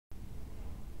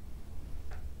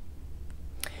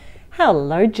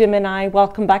Hello Gemini,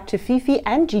 welcome back to Fifi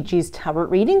and Gigi's tarot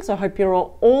readings. I hope you're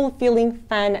all feeling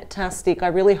fantastic. I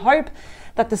really hope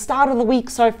that the start of the week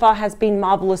so far has been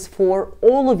marvelous for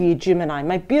all of you Gemini,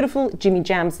 my beautiful Jimmy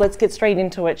Jams. Let's get straight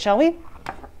into it, shall we?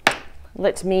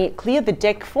 Let me clear the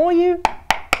deck for you.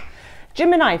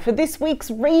 Gemini, for this week's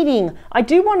reading, I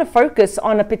do want to focus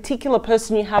on a particular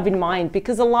person you have in mind,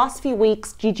 because the last few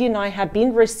weeks Gigi and I have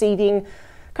been receiving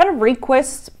kind of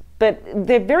requests, but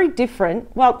they're very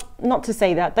different. Well, not to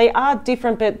say that. They are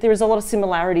different, but there is a lot of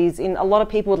similarities in a lot of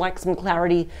people would like some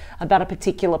clarity about a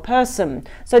particular person.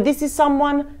 So this is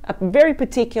someone, a very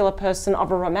particular person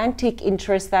of a romantic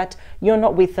interest that you're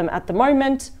not with them at the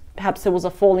moment. Perhaps there was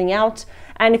a falling out.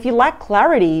 And if you lack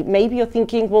clarity, maybe you're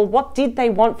thinking, well, what did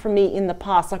they want from me in the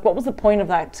past? Like, what was the point of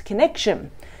that connection?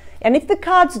 And if the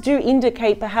cards do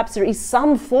indicate perhaps there is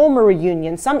some form of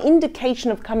reunion, some indication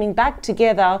of coming back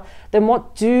together, then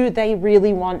what do they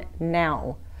really want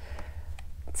now?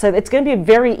 So it's going to be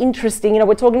very interesting. You know,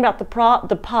 we're talking about the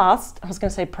past. I was going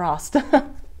to say past.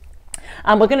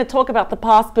 We're going to talk about the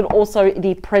past, but also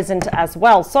the present as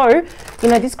well. So, you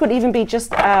know, this could even be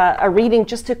just a reading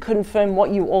just to confirm what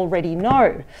you already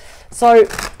know. So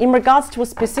in regards to a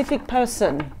specific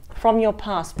person from your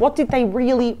past, what did they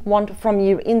really want from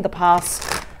you in the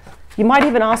past? You might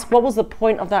even ask, what was the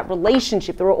point of that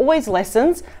relationship? There are always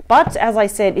lessons, but as I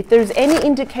said, if there's any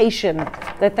indication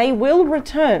that they will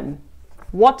return,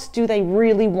 what do they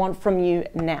really want from you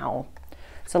now?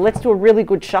 So let's do a really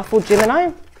good shuffle,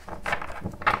 Gemini.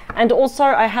 And also,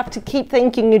 I have to keep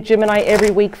thanking you, Gemini,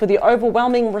 every week for the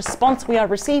overwhelming response we are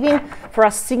receiving for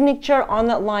our signature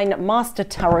online Master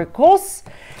Tarot course.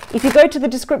 If you go to the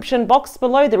description box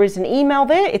below, there is an email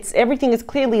there. Everything is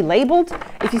clearly labeled.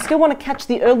 If you still want to catch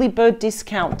the early bird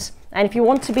discount, and if you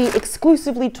want to be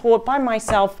exclusively taught by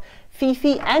myself,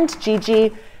 Fifi and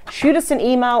Gigi, shoot us an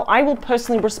email. I will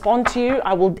personally respond to you.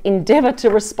 I will endeavor to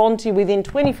respond to you within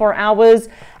 24 hours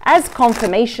as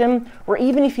confirmation, or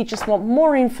even if you just want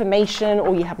more information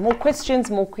or you have more questions,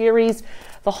 more queries.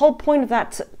 The whole point of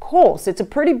that course, it's a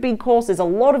pretty big course, there's a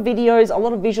lot of videos, a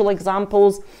lot of visual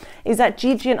examples, is that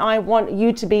Gigi and I want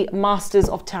you to be masters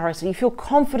of tarot. So you feel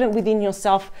confident within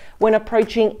yourself when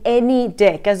approaching any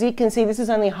deck. As you can see, this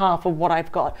is only half of what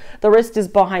I've got. The rest is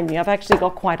behind me. I've actually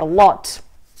got quite a lot.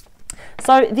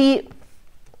 So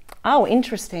oh,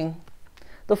 interesting.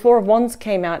 The Four of Wands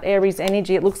came out, Aries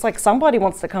energy. It looks like somebody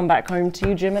wants to come back home to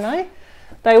you, Gemini.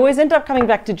 They always end up coming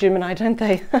back to Gemini, don't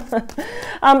they?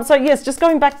 So yes, just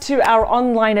going back to our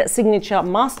online signature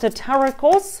Master Tarot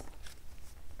course.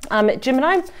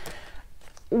 Gemini,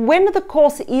 when the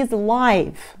course is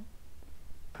live,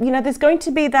 you know, there's going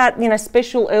to be that, you know,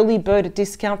 special early bird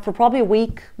discount for probably a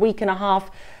week and a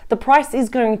half. The price is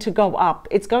going to go up.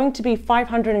 It's going to be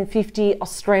 550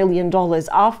 Australian dollars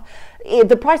off.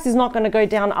 The price is not going to go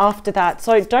down after that.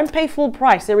 So don't pay full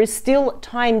price. There is still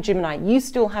time, Gemini. You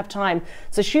still have time.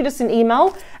 So shoot us an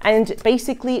email and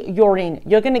basically you're in.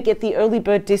 You're going to get the early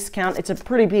bird discount. It's a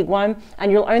pretty big one,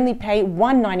 and you'll only pay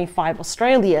 $195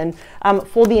 Australian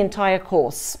for the entire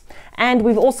course. And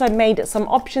we've also made some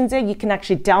options there. You can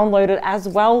actually download it as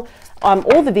well,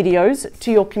 all the videos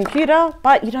to your computer,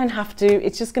 but you don't have to.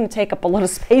 It's just going to take up a lot of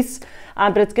space,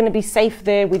 but it's going to be safe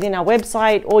there within our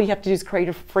website. All you have to do is create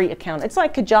a free account. It's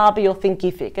like Kajabi or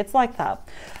Thinkific. It's like that.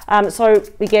 So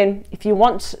again, if you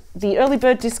want the early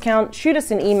bird discount, shoot us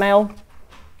an email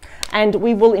and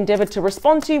we will endeavor to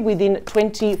respond to you within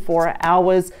 24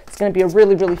 hours. It's going to be a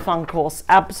really, really fun course.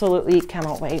 Absolutely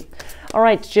cannot wait. All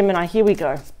right, Gemini, here we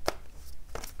go.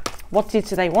 What do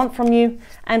they want from you,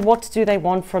 and what do they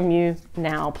want from you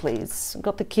now, please? I've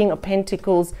got the King of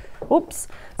Pentacles. Oops.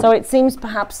 So it seems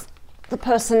perhaps the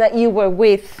person that you were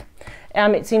with,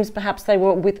 it seems perhaps they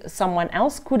were with someone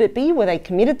else. Could it be? Were they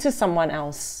committed to someone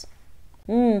else?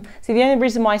 See, the only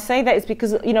reason why I say that is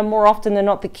because, you know, more often than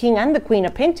not, the King and the Queen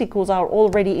of Pentacles are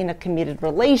already in a committed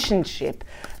relationship.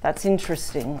 That's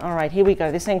interesting. All right, here we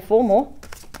go. They're saying 4 more,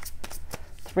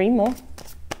 3 more,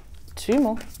 2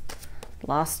 more.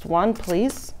 Last one,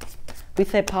 please.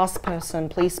 With their past person,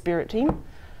 please, Spirit Team.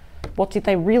 What did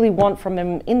they really want from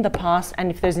them in the past?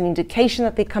 And if there's an indication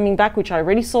that they're coming back, which I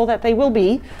already saw that they will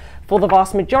be, for the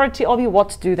vast majority of you,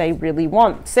 what do they really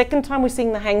want? Second time we're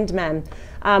seeing the Hanged Man.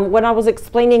 When I was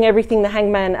explaining everything, the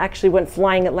Hanged Man actually went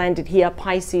flying. It landed here,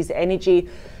 Pisces energy.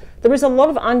 There is a lot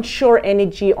of unsure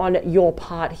energy on your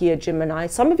part here, Gemini.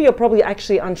 Some of you are probably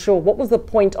actually unsure what was the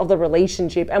point of the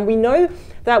relationship. And we know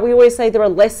that we always say there are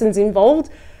lessons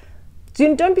involved.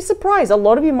 Don't be surprised. A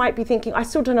lot of you might be thinking, I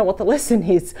still don't know what the lesson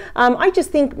is. I just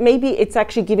think maybe it's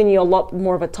actually giving you a lot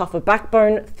more of a tougher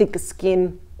backbone, thicker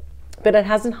skin, But it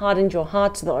hasn't hardened your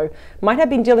heart though. Might have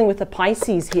been dealing with a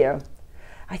Pisces here.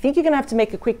 I think you're going to have to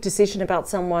make a quick decision about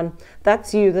someone.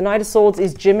 That's you. The Knight of Swords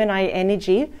is Gemini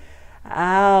energy.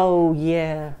 Oh,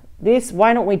 yeah.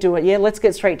 Why don't we do it? Yeah, let's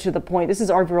get straight to the point. This is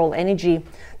overall energy.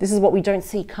 This is what we don't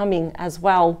see coming as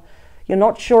well. You're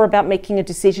not sure about making a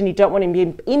decision. You don't want to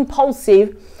be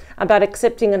impulsive about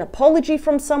accepting an apology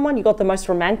from someone. You got the most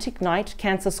romantic Knight,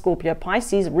 Cancer, Scorpio,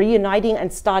 Pisces, reuniting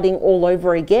and starting all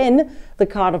over again. The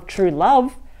card of true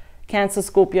love. Cancer,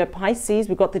 Scorpio, Pisces.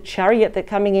 We've got the Chariot. They're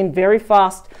coming in very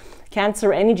fast.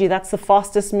 Cancer energy, that's the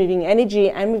fastest moving energy.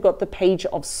 And we've got the Page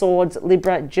of Swords,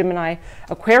 Libra, Gemini,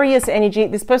 Aquarius energy.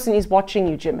 This person is watching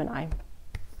you, Gemini.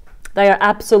 They are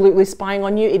absolutely spying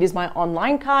on you. It is my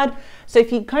online card. So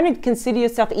if you kind of consider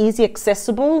yourself easy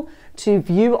accessible to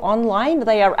view online,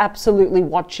 they are absolutely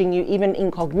watching you, even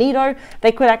incognito.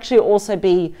 They could actually also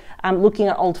be looking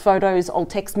at old photos, old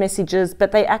text messages,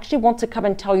 but they actually want to come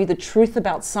and tell you the truth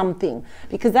about something,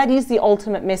 because that is the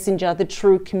ultimate messenger, the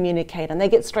true communicator, and they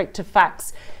get straight to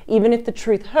facts. Even if the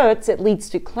truth hurts, it leads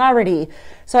to clarity.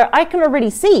 So I can already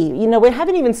see, you know, we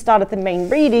haven't even started the main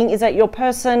reading. Is that your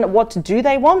person, what do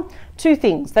they want? Two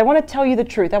things. They want to tell you the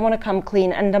truth. They want to come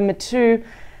clean. And number two,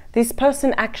 this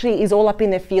person actually is all up in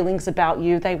their feelings about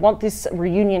you. They want this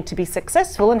reunion to be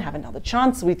successful and have another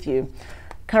chance with you.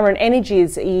 Current energy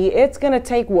is, it's going to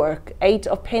take work. 8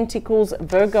 of Pentacles,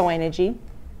 Virgo energy.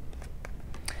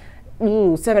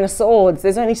 Ooh, 7 of Swords.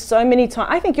 There's only so many times.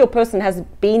 I think your person has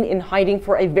been in hiding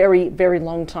for a very, very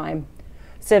long time.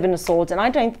 7 of Swords. And I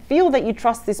don't feel that you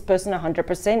trust this person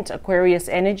 100%. Aquarius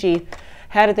energy.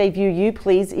 How do they view you,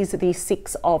 please? Is the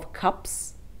 6 of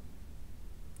Cups.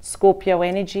 Scorpio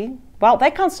energy. Well, they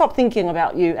can't stop thinking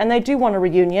about you, and they do want a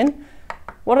reunion.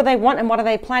 What do they want, and what are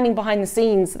they planning behind the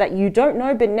scenes that you don't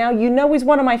know, but now you know? Is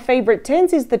one of my favorite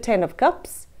 10s is the 10 of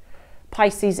Cups.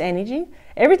 Pisces energy.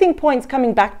 Everything points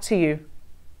coming back to you.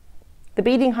 The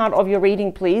beating heart of your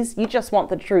reading, please. You just want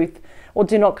the truth, or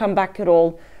do not come back at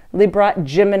all. Libra,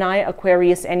 Gemini,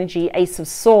 Aquarius energy, Ace of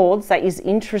Swords. That is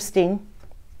interesting.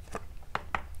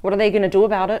 What are they going to do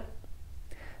about it?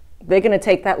 They're going to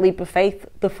take that leap of faith,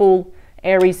 the full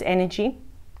Aries energy.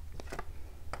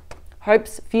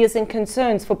 Hopes, fears, and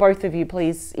concerns for both of you,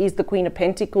 please. Is the Queen of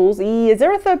Pentacles. Is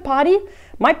there a third party?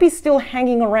 Might be still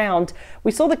hanging around.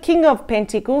 We saw the King of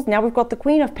Pentacles. Now we've got the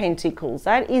Queen of Pentacles.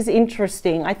 That is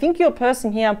interesting. I think your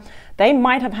person here, they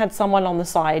might have had someone on the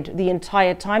side the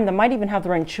entire time. They might even have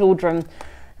their own children.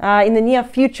 In the near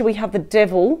future, we have the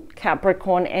Devil,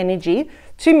 Capricorn energy.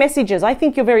 2 messages. I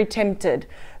think you're very tempted.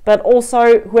 But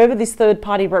also, whoever this third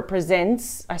party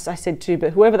represents, I said 2,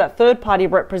 but whoever that third party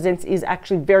represents is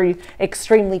actually very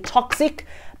extremely toxic.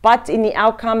 But in the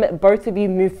outcome, both of you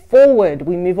move forward.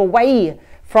 We move away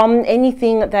from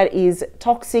anything that is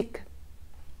toxic,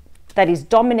 that is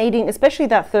dominating, especially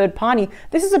that third party.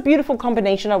 This is a beautiful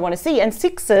combination I want to see. And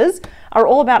 6s are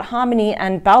all about harmony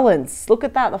and balance. Look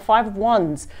at that, the 5 of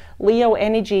Wands, Leo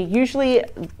energy. Usually,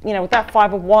 you know, with that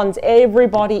 5 of Wands,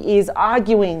 everybody is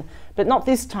arguing. But not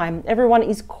this time. Everyone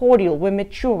is cordial. We're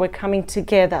mature. We're coming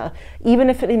together. Even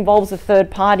if it involves a third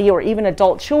party or even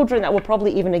adult children that were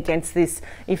probably even against this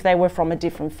if they were from a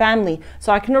different family.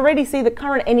 So I can already see the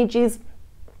current energies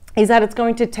is that it's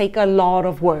going to take a lot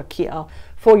of work here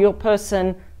for your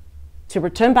person to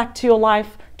return back to your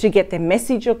life, to get their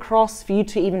message across, for you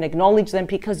to even acknowledge them,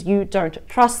 because you don't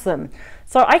trust them.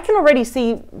 So I can already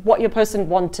see what your person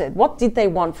wanted. What did they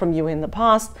want from you in the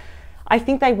past? I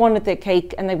think they wanted their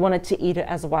cake and they wanted to eat it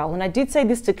as well. And I did say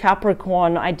this to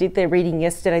Capricorn. I did their reading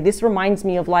yesterday. This reminds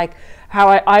me of like how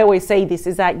I always say this,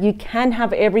 is that you can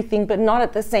have everything, but not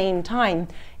at the same time.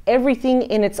 Everything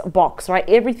in its box, right?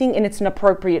 Everything in its an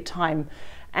appropriate time.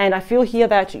 And I feel here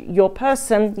that your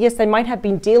person, yes, they might have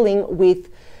been dealing with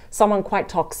someone quite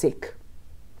toxic.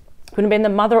 Could have been the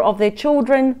mother of their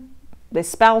children, their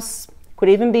spouse, could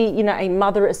even be, you know, a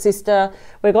mother, a sister.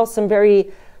 We've got some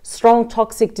very strong,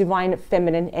 toxic, divine,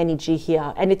 feminine energy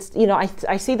here. And it's, you know,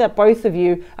 I see that both of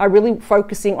you are really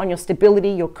focusing on your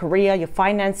stability, your career, your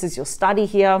finances, your study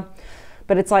here.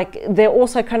 But it's like they're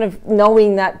also kind of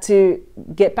knowing that to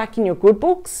get back in your good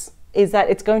books is that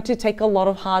it's going to take a lot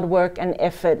of hard work and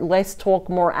effort, less talk,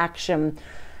 more action.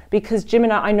 Because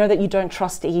Gemini, I know that you don't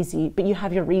trust easy, but you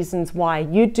have your reasons why.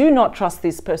 You do not trust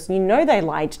this person. You know they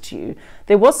lied to you.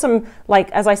 There was some,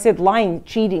 like, as I said, lying,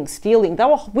 cheating, stealing. They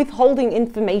were withholding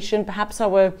information. Perhaps they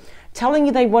were telling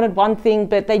you they wanted one thing,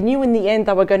 but they knew in the end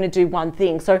they were going to do one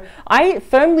thing. So I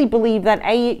firmly believe that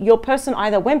your person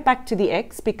either went back to the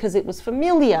ex because it was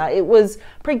familiar, it was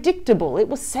predictable, it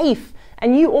was safe,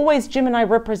 And you always, Gemini,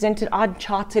 represented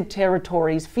uncharted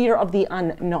territories, fear of the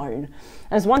unknown.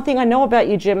 As one thing I know about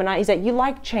you, Gemini, is that you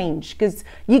like change because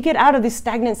you get out of this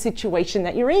stagnant situation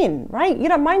that you're in, right? You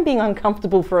don't mind being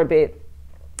uncomfortable for a bit.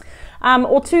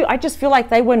 Or two, I just feel like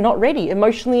they were not ready.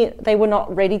 Emotionally, they were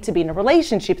not ready to be in a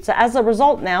relationship. So as a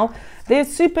result now, they're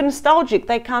super nostalgic.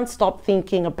 They can't stop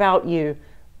thinking about you.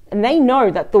 And they know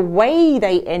that the way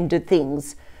they ended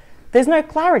things, there's no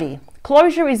clarity.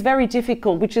 Closure is very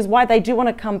difficult, which is why they do want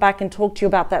to come back and talk to you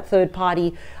about that third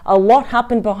party. A lot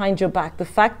happened behind your back. The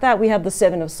fact that we have the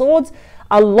Seven of Swords,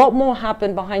 a lot more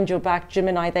happened behind your back,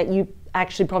 Gemini, that you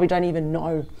actually probably don't even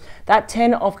know. That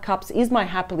 10 of Cups is my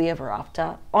happily ever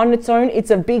after. On its own,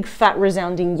 it's a big fat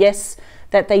resounding yes,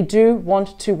 that they do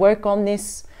want to work on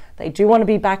this. They do want to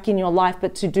be back in your life,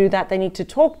 but to do that, they need to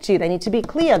talk to you. They need to be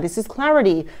clear. This is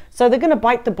clarity. So they're going to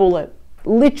bite the bullet.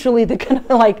 Literally, they're going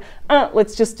to like,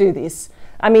 let's just do this.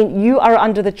 I mean, you are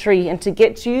under the tree, and to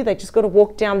get to you, they just got to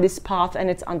walk down this path, and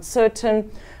it's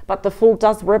uncertain. But the Fool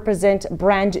does represent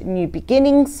brand new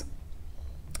beginnings,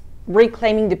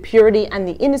 reclaiming the purity and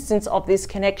the innocence of this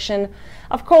connection.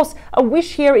 Of course, a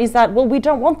wish here is that, well, we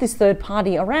don't want this third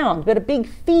party around, but a big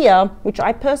fear, which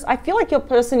I feel like your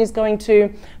person is going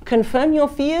to confirm your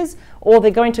fears, or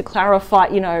they're going to clarify,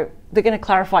 you know, they're going to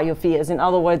clarify your fears. In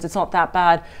other words, it's not that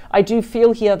bad. I do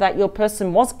feel here that your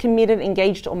person was committed,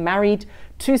 engaged, or married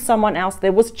to someone else.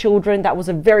 There was children. That was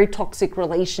a very toxic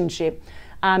relationship.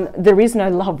 There is no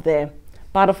love there.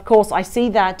 But of course, I see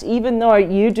that even though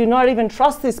you do not even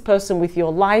trust this person with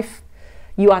your life,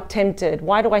 you are tempted.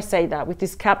 Why do I say that? With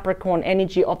this Capricorn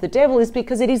energy of the devil is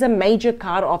because it is a major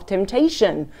card of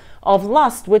temptation, of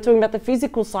lust. We're talking about the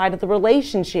physical side of the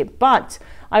relationship. But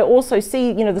I also see,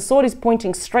 you know, the sword is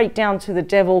pointing straight down to the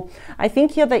devil. I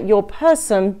think here that your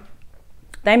person,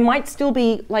 they might still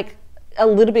be like a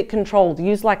little bit controlled,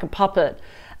 used like a puppet.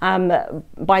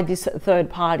 By this third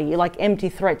party, like empty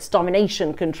threats,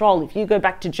 domination, control. If you go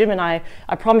back to Gemini,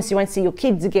 I promise you won't see your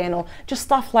kids again, or just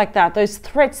stuff like that. Those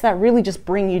threats that really just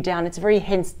bring you down. It's very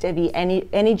hence heavy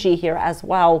energy here as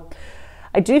well.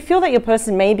 I do feel that your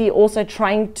person may be also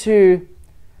trying to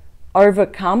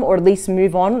overcome or at least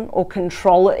move on or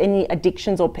control any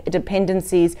addictions or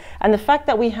dependencies. And the fact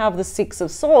that we have the Six of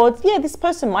Swords, yeah, this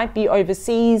person might be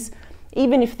overseas,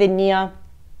 even if they're near.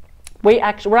 We're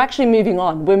actually moving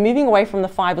on. We're moving away from the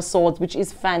Five of Swords, which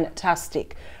is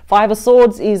fantastic. Five of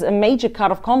Swords is a major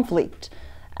card of conflict,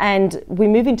 and we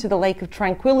move into the Lake of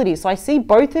Tranquility. So I see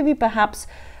both of you perhaps,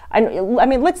 and I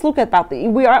mean, let's look at that.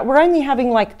 We're only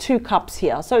having like 2 cups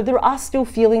here. So there are still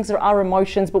feelings, there are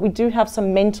emotions, but we do have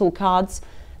some mental cards.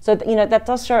 So, you know, that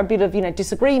does show a bit of, you know,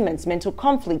 disagreements, mental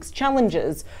conflicts,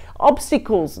 challenges,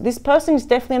 obstacles. This person is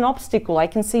definitely an obstacle. I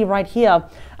can see right here.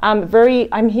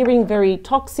 I'm hearing very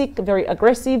toxic, very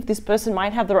aggressive. This person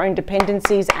might have their own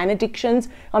dependencies and addictions.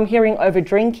 I'm hearing over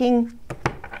drinking,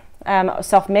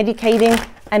 self-medicating,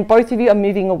 and both of you are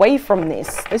moving away from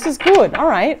this. This is good, all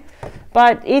right.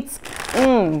 But it's,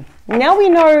 now we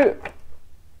know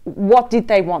what did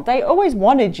they want. They always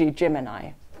wanted you,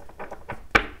 Gemini.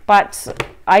 But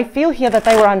I feel here that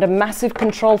they were under massive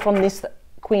control from this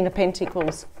Queen of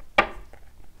Pentacles.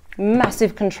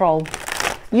 Massive control.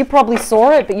 You probably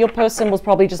saw it, but your person was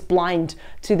probably just blind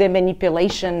to their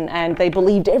manipulation, and they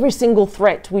believed every single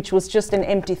threat, which was just an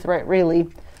empty threat, really.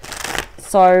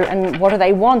 So, and what do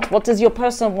they want? What does your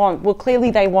person want? Well,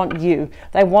 clearly they want you.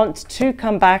 They want to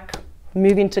come back,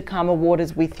 move into calmer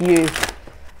waters with you.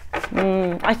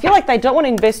 I feel like they don't want to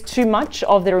invest too much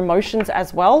of their emotions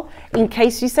as well, in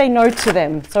case you say no to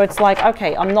them. So it's like,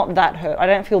 okay, I'm not that hurt. I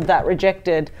don't feel that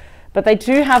rejected. But they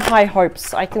do have high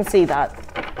hopes. I can see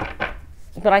that.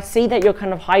 But I see that you're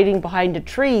kind of hiding behind a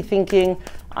tree thinking,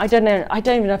 I don't know, I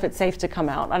don't even know if it's safe to come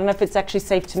out. I don't know if it's actually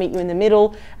safe to meet you in the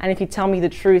middle. And if you tell me the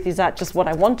truth, is that just what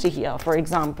I want to hear, for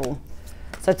example?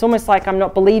 So it's almost like I'm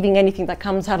not believing anything that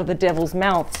comes out of the devil's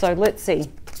mouth. So let's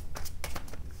see.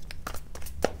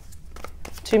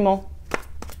 2 more.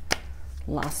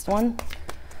 Last one.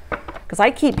 Because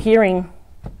I keep hearing,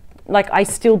 like, I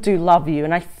still do love you.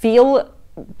 And I feel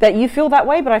that you feel that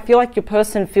way, but I feel like your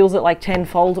person feels it like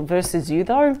tenfold versus you,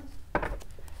 though.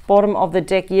 Bottom of the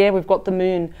deck, yeah, we've got the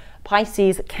Moon,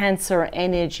 Pisces, Cancer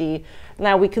energy.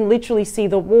 Now we can literally see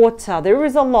the water. There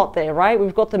is a lot there, right?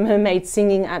 We've got the mermaid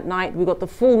singing at night. We've got the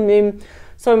full moon.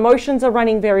 So emotions are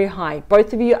running very high.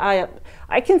 Both of you are,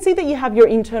 I can see that you have your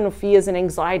internal fears and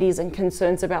anxieties and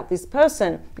concerns about this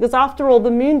person, because after all,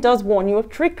 the moon does warn you of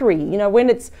trickery. You know,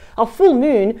 when it's a full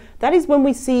moon, that is when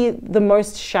we see the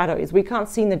most shadows. We can't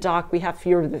see in the dark. We have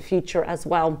fear of the future as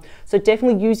well. So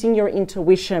definitely using your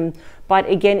intuition. But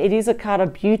again, it is a card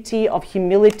of beauty, of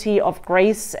humility, of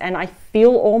grace. And I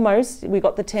feel almost, we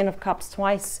got the 10 of Cups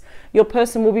twice. Your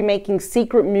person will be making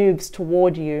secret moves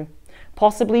toward you.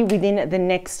 Possibly within the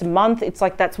next month. It's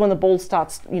like that's when the ball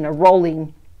starts, you know,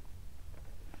 rolling.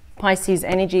 Pisces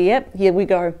energy. Yep, here we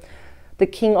go. The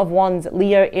King of Wands,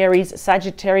 Leo, Aries,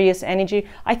 Sagittarius energy.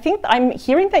 I think I'm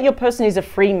hearing that your person is a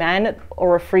free man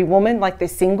or a free woman, like they're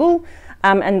single.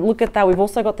 And look at that. We've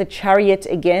also got the Chariot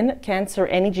again, Cancer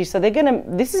energy. So they're going to,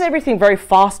 this is everything very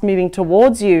fast moving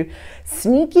towards you.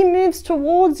 Sneaky moves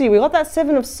towards you. We got that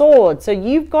 7 of Swords. So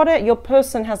you've got it. Your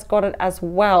person has got it as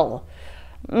well.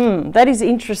 That is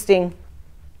interesting.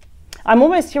 I'm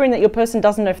almost hearing that your person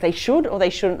doesn't know if they should or they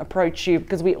shouldn't approach you,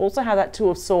 because we also have that 2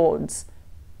 of Swords.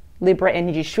 Libra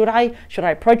energy. Should I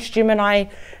approach Gemini?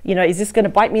 You know, is this going to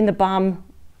bite me in the bum?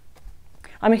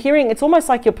 I'm hearing it's almost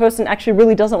like your person actually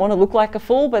really doesn't want to look like a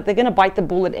fool, but they're going to bite the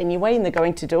bullet anyway, and they're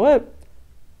going to do it.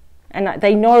 And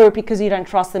they know, because you don't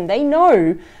trust them, they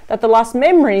know that the last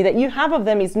memory that you have of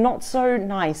them is not so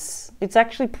nice. It's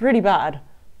actually pretty bad.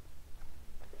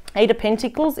 8 of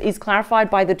Pentacles is clarified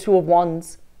by the 2 of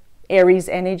Wands, Aries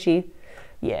energy.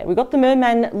 Yeah, we got the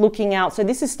merman looking out. So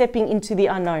this is stepping into the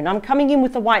unknown. I'm coming in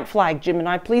with a white flag,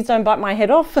 Gemini. Please don't bite my head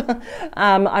off.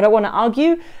 I don't want to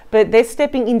argue, but they're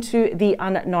stepping into the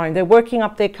unknown. They're working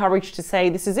up their courage to say,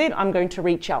 this is it. I'm going to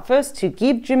reach out first to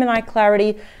give Gemini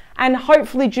clarity. And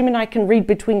hopefully Gemini can read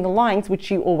between the lines, which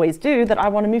you always do, that I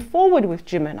want to move forward with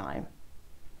Gemini.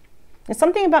 There's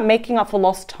something about making up for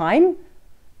lost time.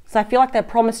 So I feel like they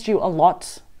promised you a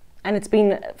lot, and it's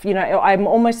been, you know, I'm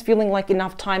almost feeling like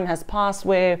enough time has passed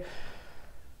where,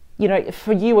 you know,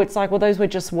 for you, it's like, well, those were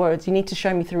just words. You need to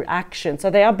show me through action. So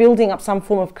they are building up some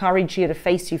form of courage here to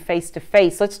face you face to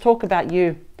face. Let's talk about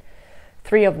you.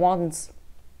 3 of Wands.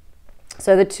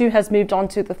 So the 2 has moved on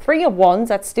to the 3 of Wands.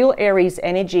 That's still Aries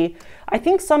energy. I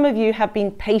think some of you have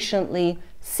been patiently,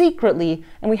 secretly,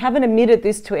 and we haven't admitted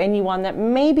this to anyone, that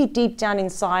maybe deep down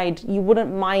inside, you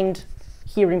wouldn't mind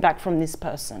hearing back from this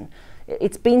person.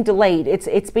 It's been delayed.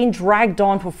 It's been dragged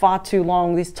on for far too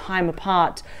long, this time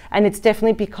apart. And it's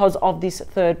definitely because of this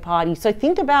third party. So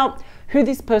think about who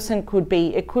this person could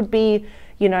be. It could be,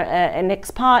 you know, an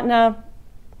ex-partner.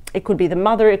 It could be the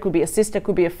mother. It could be a sister. It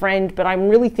could be a friend. But I'm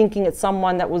really thinking it's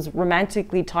someone that was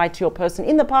romantically tied to your person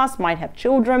in the past, might have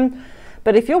children.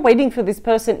 But if you're waiting for this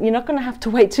person, you're not going to have to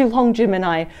wait too long,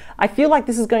 Gemini. I feel like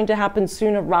this is going to happen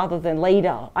sooner rather than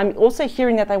later. I'm also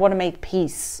hearing that they want to make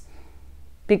peace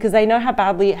because they know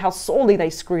how sorely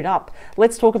they screwed up.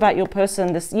 Let's talk about your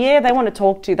person. They want to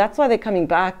talk to you. That's why they're coming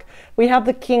back. We have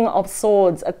the King of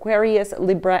Swords, Aquarius,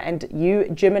 Libra, and you,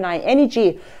 Gemini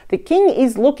energy. The King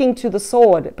is looking to the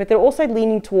sword, but they're also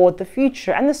leaning toward the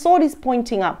future. And the sword is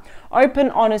pointing up. Open,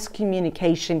 honest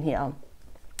communication here.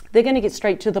 They're going to get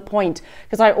straight to the point,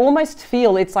 because I almost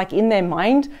feel it's like in their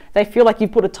mind, they feel like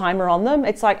you've put a timer on them.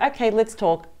 It's like, okay, let's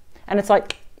talk. And it's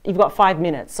like, you've got 5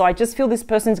 minutes. So I just feel this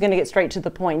person's going to get straight to the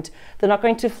point. They're not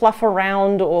going to fluff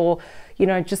around or, you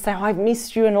know, just say, oh, I've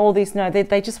missed you and all this. No,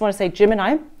 they just want to say,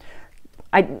 Gemini,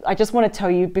 I just want to tell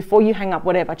you before you hang up,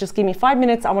 whatever, just give me 5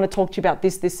 minutes. I want to talk to you about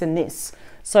this, this, and this.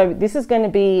 So this is going to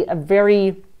be a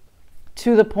very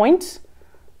to the point,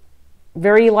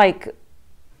 very like,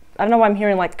 I don't know why I'm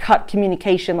hearing like cut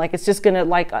communication, like it's just gonna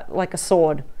like a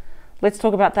sword. Let's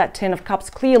talk about that 10 of Cups.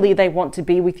 Clearly they want to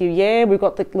be with you. Yeah, we've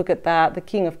got the, look at that, the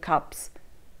King of Cups.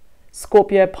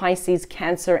 Scorpio, Pisces,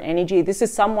 Cancer energy. This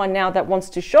is someone now that wants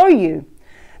to show you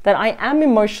that I am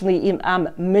emotionally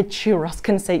mature. I was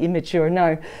gonna say immature,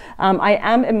 no. I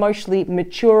am emotionally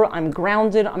mature, I'm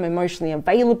grounded, I'm emotionally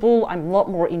available, I'm a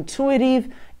lot more intuitive,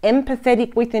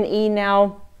 empathetic with an E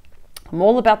now. I'm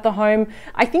all about the home.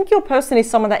 I think your person is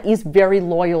someone that is very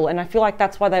loyal, and I feel like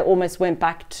that's why they almost went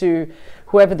back to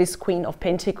whoever this Queen of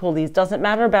Pentacles is. Doesn't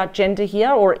matter about gender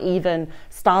here or even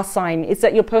star sign. It's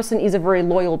that your person is a very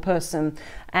loyal person,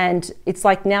 and it's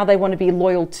like now they want to be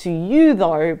loyal to you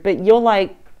though, but you're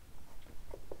like,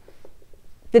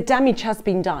 the damage has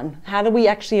been done. How do we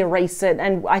actually erase it?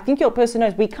 And I think your person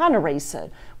knows we can't erase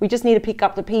it. We just need to pick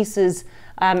up the pieces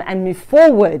and move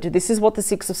forward. This is what the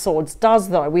 6 of Swords does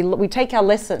though. We take our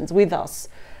lessons with us.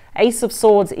 Ace of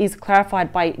Swords is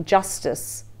clarified by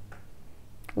justice.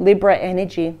 Libra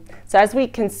energy. So as we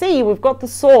can see, we've got the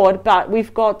sword, but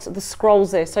we've got the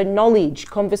scrolls there. So knowledge,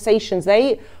 conversations,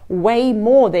 they weigh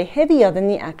more. They're heavier than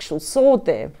the actual sword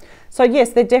there. So yes,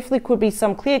 there definitely could be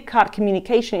some clear-cut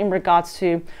communication in regards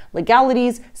to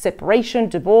legalities, separation,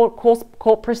 divorce,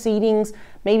 court proceedings,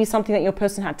 maybe something that your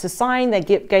person had to sign. They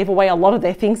gave away a lot of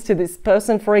their things to this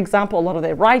person, for example, a lot of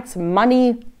their rights,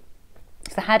 money,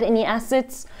 if they had any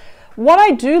assets. What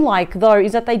I do like though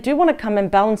is that they do want to come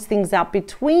and balance things out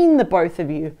between the both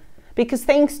of you, because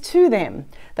thanks to them,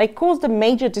 they caused a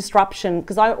major disruption,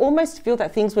 because I almost feel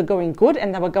that things were going good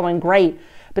and they were going great.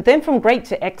 But then from great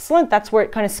to excellent, that's where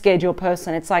it kind of scared your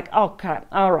person. It's like, okay,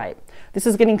 all right, this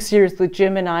is getting serious with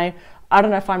Gemini. I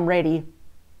don't know if I'm ready.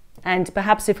 And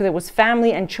perhaps if there was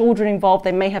family and children involved,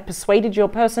 they may have persuaded your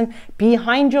person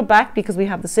behind your back, because we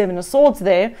have the Seven of Swords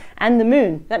there and the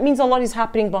Moon. That means a lot is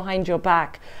happening behind your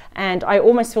back. And I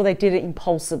almost feel they did it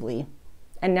impulsively.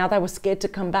 And now they were scared to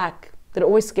come back. They're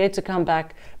always scared to come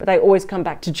back, but they always come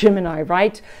back to Gemini,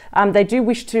 right? They do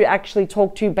wish to actually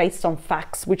talk to you based on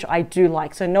facts, which I do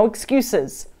like. So no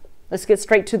excuses. Let's get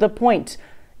straight to the point.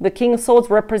 The King of Swords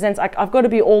represents, I've got to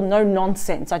be all no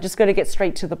nonsense. I just got to get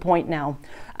straight to the point now.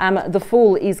 The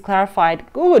Fool is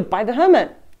clarified good by the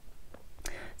Hermit.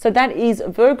 So that is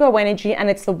Virgo energy, and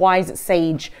it's the wise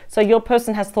sage. So your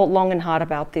person has thought long and hard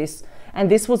about this. And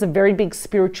this was a very big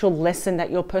spiritual lesson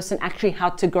that your person actually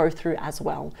had to go through as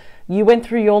well. You went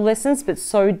through your lessons, but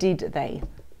so did they.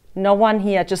 No one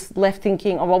here just left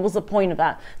thinking, oh, what was the point of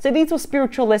that? So these were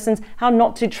spiritual lessons, how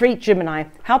not to treat Gemini,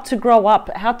 how to grow up,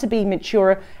 how to be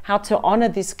mature, how to honor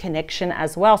this connection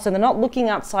as well. So they're not looking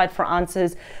outside for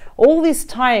answers. All this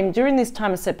time, during this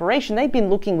time of separation, they've been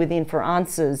looking within for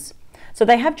answers. So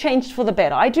they have changed for the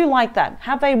better. I do like that.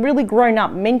 Have they really grown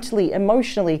up mentally,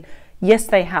 emotionally? Yes,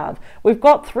 they have. We've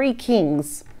got 3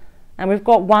 kings and we've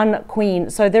got 1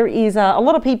 queen. So there is a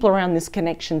lot of people around this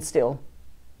connection still.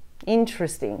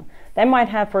 Interesting. They might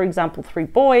have, for example, 3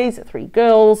 boys, 3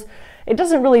 girls. It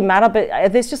doesn't really matter,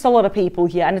 but there's just a lot of people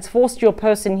here, and it's forced your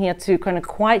person here to kind of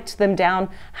quiet them down,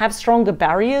 have stronger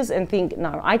barriers, and think,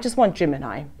 no, I just want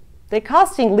Gemini. They're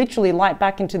casting literally light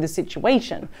back into the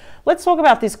situation. Let's talk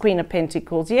about this Queen of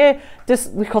Pentacles. Yeah,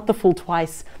 we got the Fool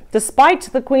twice. Despite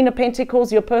the Queen of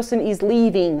Pentacles, your person is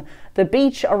leaving the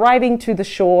beach, arriving to the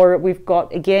shore. We've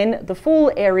got, again, the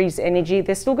Fool Aries energy.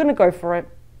 They're still going to go for it.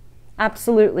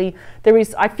 Absolutely.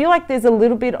 I feel like there's a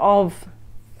little bit of,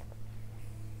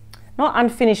 not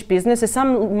unfinished business. There's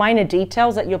some minor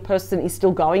details that your person is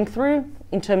still going through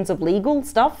in terms of legal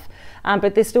stuff,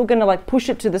 but they're still going to like push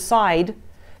it to the side.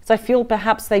 So I feel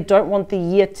perhaps they don't want the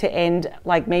year to end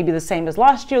like maybe the same as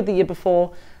last year or the year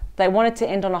before. They want it to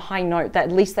end on a high note, that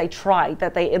at least they tried,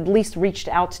 that they at least reached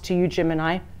out to you,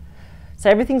 Gemini. So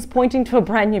everything's pointing to a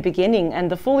brand new beginning,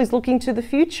 and the Fool is looking to the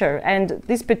future. And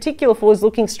this particular Fool is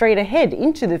looking straight ahead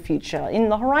into the future, in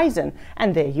the horizon.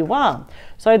 And there you are.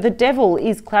 So the Devil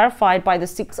is clarified by the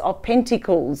 6 of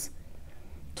Pentacles,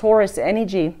 Taurus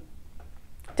energy.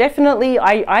 Definitely,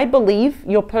 I believe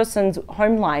your person's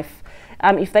home life,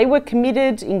 if they were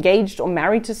committed, engaged, or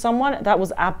married to someone, that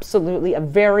was absolutely a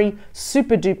very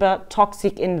super duper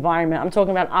toxic environment. I'm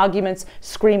talking about arguments,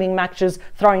 screaming matches,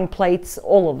 throwing plates,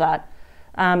 all of that.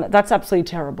 That's absolutely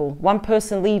terrible. One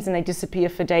person leaves and they disappear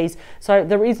for days. So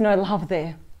there is no love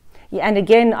there. Yeah, and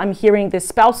again, I'm hearing there's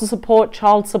spousal support,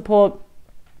 child support,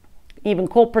 even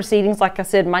court proceedings, like I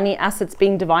said, money, assets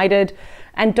being divided.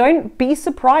 And don't be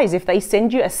surprised if they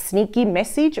send you a sneaky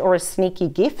message or a sneaky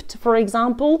gift, for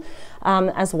example,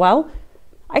 as well.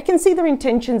 I can see their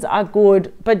intentions are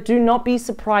good, but do not be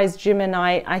surprised,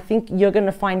 Gemini. I think you're going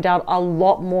to find out a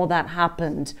lot more that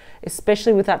happened,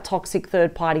 especially with that toxic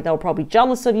third party. They were probably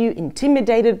jealous of you,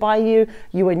 intimidated by you.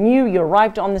 You were new, you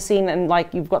arrived on the scene, and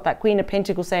like you've got that Queen of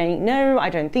Pentacles saying, no, I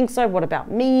don't think so. What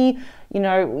about me? You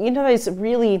know those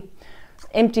really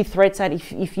empty threats that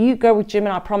if you go with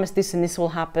Gemini, I promise this and this will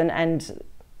happen, and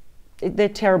they're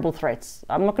terrible threats.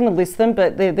 I'm not going to list them,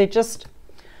 but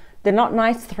they're not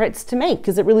nice threats to make,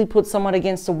 because it really puts someone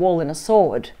against a wall and a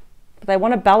sword. But they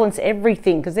want to balance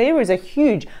everything, because there is a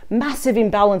huge, massive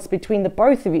imbalance between the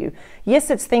both of you. Yes,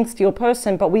 it's thanks to your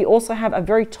person, but we also have a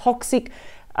very toxic,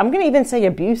 I'm going to even say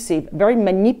abusive, very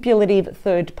manipulative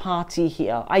third party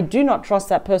here. I do not trust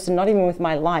that person, not even with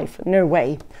my life. No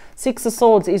way. 6 of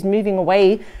Swords is moving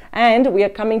away, and we are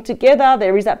coming together.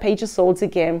 There is that Page of Swords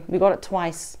again. We got it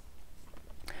twice.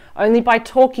 Only by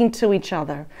talking to each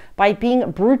other, by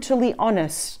being brutally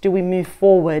honest, do we move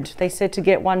forward. They said to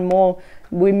get one more,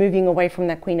 we're moving away from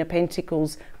that Queen of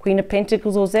Pentacles. Queen of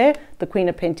Pentacles was there, the Queen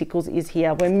of Pentacles is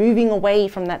here. We're moving away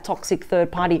from that toxic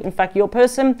third party. In fact, your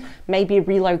person may be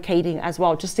relocating as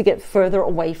well, just to get further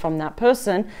away from that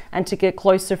person and to get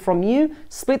closer from you.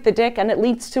 Split the deck, and it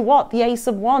leads to what? The Ace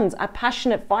of Wands, a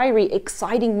passionate, fiery,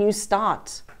 exciting new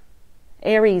start.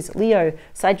 Aries, Leo,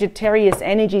 Sagittarius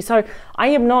energy. So I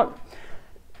am not,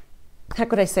 how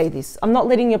could I say this? I'm not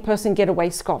letting your person get away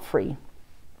scot-free.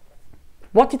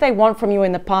 What did they want from you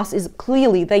in the past is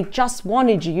clearly they just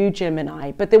wanted you,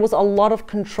 Gemini, but there was a lot of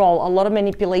control, a lot of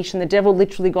manipulation. The devil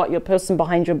literally got your person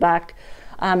behind your back.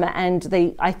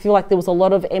 And I feel like there was a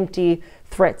lot of empty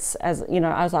threats, as you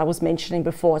know, as I was mentioning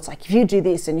before. It's like, if you do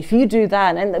this and if you do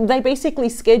that, and they basically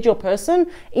scared your person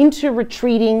into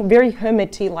retreating, very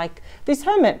hermity, like this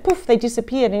hermit, poof, they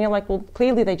disappeared. And you're like, well,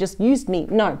 clearly they just used me.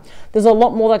 No, there's a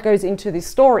lot more that goes into this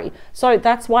story. So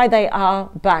that's why they are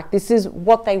back. This is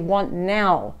what they want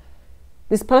now.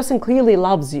 This person clearly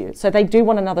loves you. So they do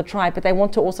want another try, but they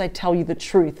want to also tell you the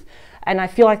truth. And I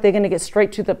feel like they're going to get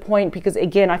straight to the point because,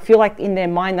 again, I feel like in their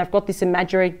mind, they've got this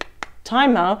imaginary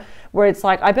timer where it's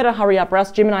like, I better hurry up or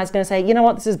else Gemini is going to say, you know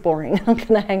what, this is boring. I'm going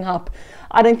to hang up.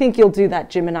 I don't think you'll do that,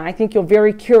 Gemini. I think you're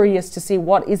very curious to see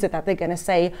what is it that they're going to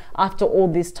say after all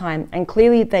this time. And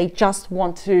clearly they just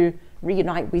want to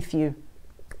reunite with you.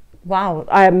 Wow.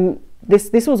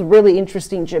 This was really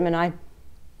interesting, Gemini.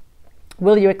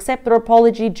 Will you accept their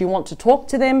apology? Do you want to talk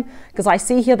to them? Because I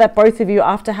see here that both of you,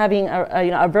 after having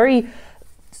a very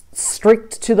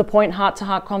strict, to the point,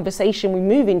 heart-to-heart conversation, we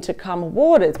move into calmer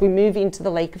waters. We move into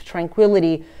the lake of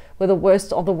tranquility, where the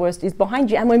worst of the worst is behind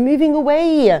you. And we're moving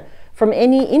away from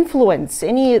any influence,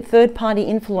 any third-party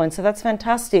influence. So that's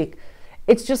fantastic.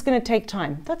 It's just going to take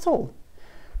time. That's all.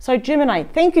 So Gemini,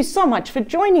 thank you so much for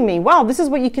joining me. Wow, this is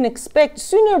what you can expect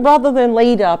sooner rather than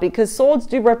later, because swords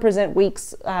do represent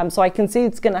weeks. So I can see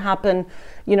it's going to happen.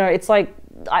 You know, it's like,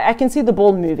 I can see the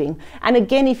ball moving. And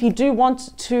again, if you do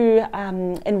want to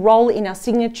enroll in our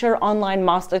signature online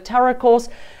master tarot course,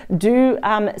 do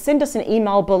send us an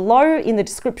email below in the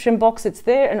description box. It's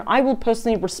there, and I will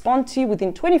personally respond to you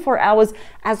within 24 hours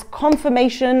as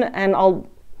confirmation, and I'll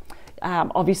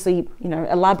obviously, you know,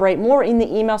 elaborate more in the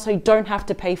email so you don't have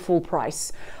to pay full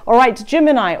price. All right,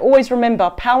 Gemini, always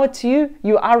remember, power to you.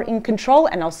 You are in control,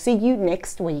 and I'll see you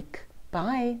next week.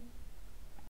 Bye.